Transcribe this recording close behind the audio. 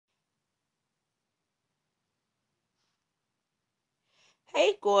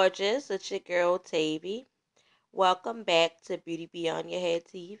Hey, gorgeous. It's your girl, Tavy. Welcome back to Beauty Beyond Your Head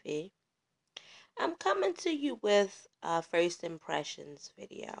TV. I'm coming to you with a first impressions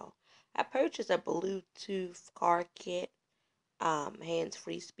video. I purchased a Bluetooth car kit,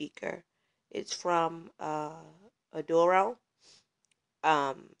 hands-free speaker. It's from Aduro.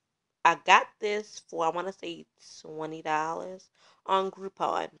 Um, I got this for, I want to say, $20 on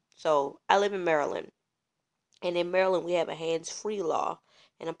Groupon. So I live in Maryland. And in Maryland, we have a hands-free law,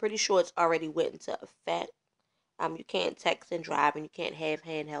 and I'm pretty sure it's already went into effect. You can't text and drive, and you can't have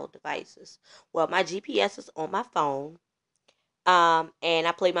handheld devices. Well, my GPS is on my phone, and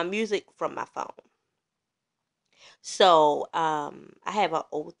I play my music from my phone. So, I have an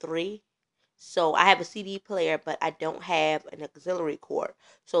O3. So I have a CD player, but I don't have an auxiliary cord.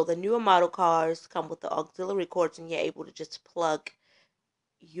 So the newer model cars come with the auxiliary cords, and you're able to just plug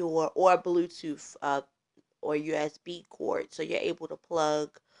your or Bluetooth or USB cord. So you're able to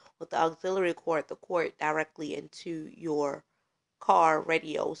plug with the auxiliary cord the cord directly into your car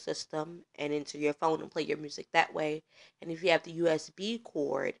radio system and into your phone and play your music that way. And if you have the USB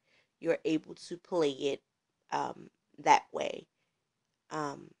cord, you're able to play it that way.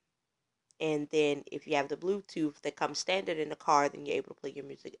 Um, and then if you have the Bluetooth that comes standard in the car, then you're able to play your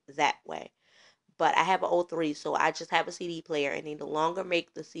music that way. But I have an O3, so I just have a CD player, and they no longer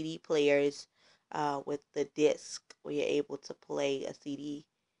make the CD players with the disc where you're able to play a CD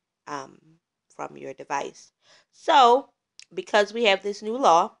um, from your device. So, because we have this new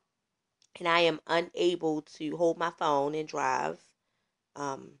law, and I am unable to hold my phone and drive,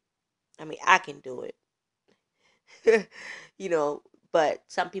 um, I mean, I can do it, you know, but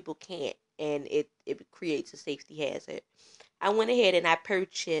some people can't, and it creates a safety hazard. I went ahead and I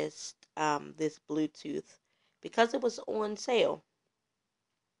purchased this Bluetooth because it was on sale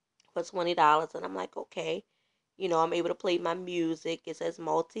for $20, and I'm like, okay, I'm able to play my music. It says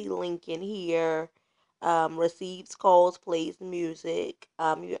multi-link in here. Receives calls, plays music.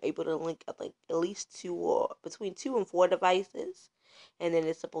 You're able to link, I think, at least two or between 2 and 4 devices, and then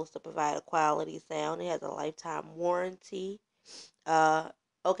it's supposed to provide a quality sound. It has a lifetime warranty. Uh,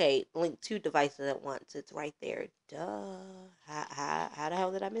 okay, link 2 devices at once. It's right there. Duh. How the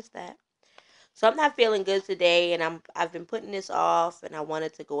hell did I miss that? So I'm not feeling good today, and I've been putting this off, and I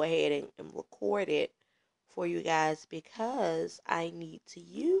wanted to go ahead and record it for you guys because I need to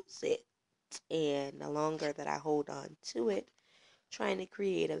use it. And the longer that I hold on to it, trying to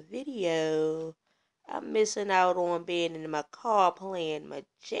create a video, I'm missing out on being in my car playing my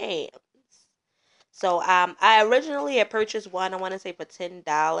jams. So I originally had purchased one, I want to say for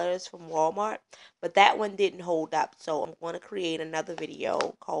 $10 from Walmart, but that one didn't hold up. So I'm going to create another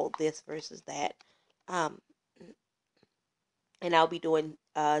video called This versus That. Um, and I'll be doing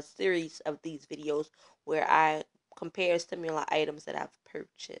a series of these videos where I compare similar items that I've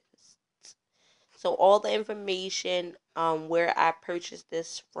purchased. So all the information where I purchased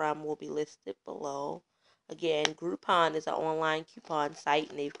this from will be listed below. Again, Groupon is an online coupon site,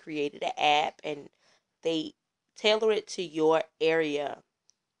 and they've created an app, and they tailor it to your area.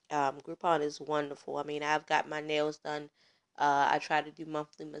 Groupon is wonderful. I mean, I've got my nails done. I try to do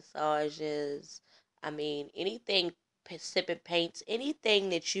monthly massages. I mean, anything, sipping paints, anything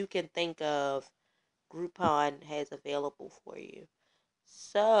that you can think of, Groupon has available for you.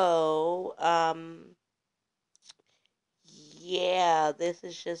 So, yeah, this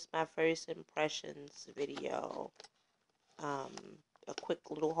is just my first impressions video. Um, a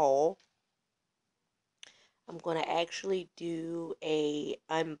quick little haul. I'm gonna actually do a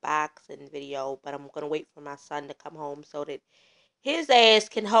unboxing video, but I'm gonna wait for my son to come home so that his ass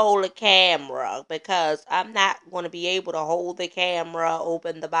can hold a camera, because I'm not gonna be able to hold the camera,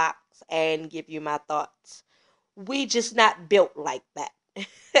 open the box, and give you my thoughts. We just not built like that.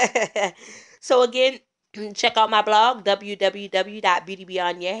 So again, check out my blog,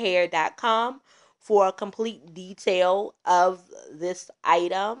 www.beautybeyondyourhair.com, for a complete detail of this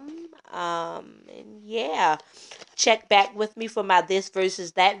item. And yeah, check back with me for my this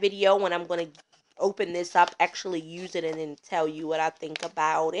versus that video when I'm going to open this up, actually use it, and then tell you what I think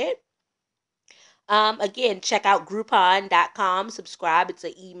about it. Again, check out Groupon.com. Subscribe. It's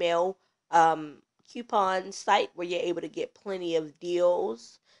an email coupon site where you're able to get plenty of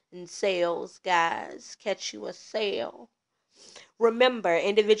deals and sales, guys. Catch you a sale. Remember,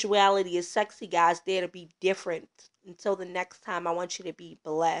 individuality is sexy, guys. Dare to be different. Until the next time, I want you to be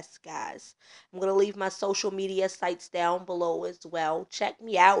blessed, guys. I'm going to leave my social media sites down below as well. Check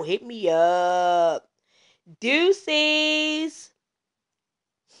me out. Hit me up. Deuces.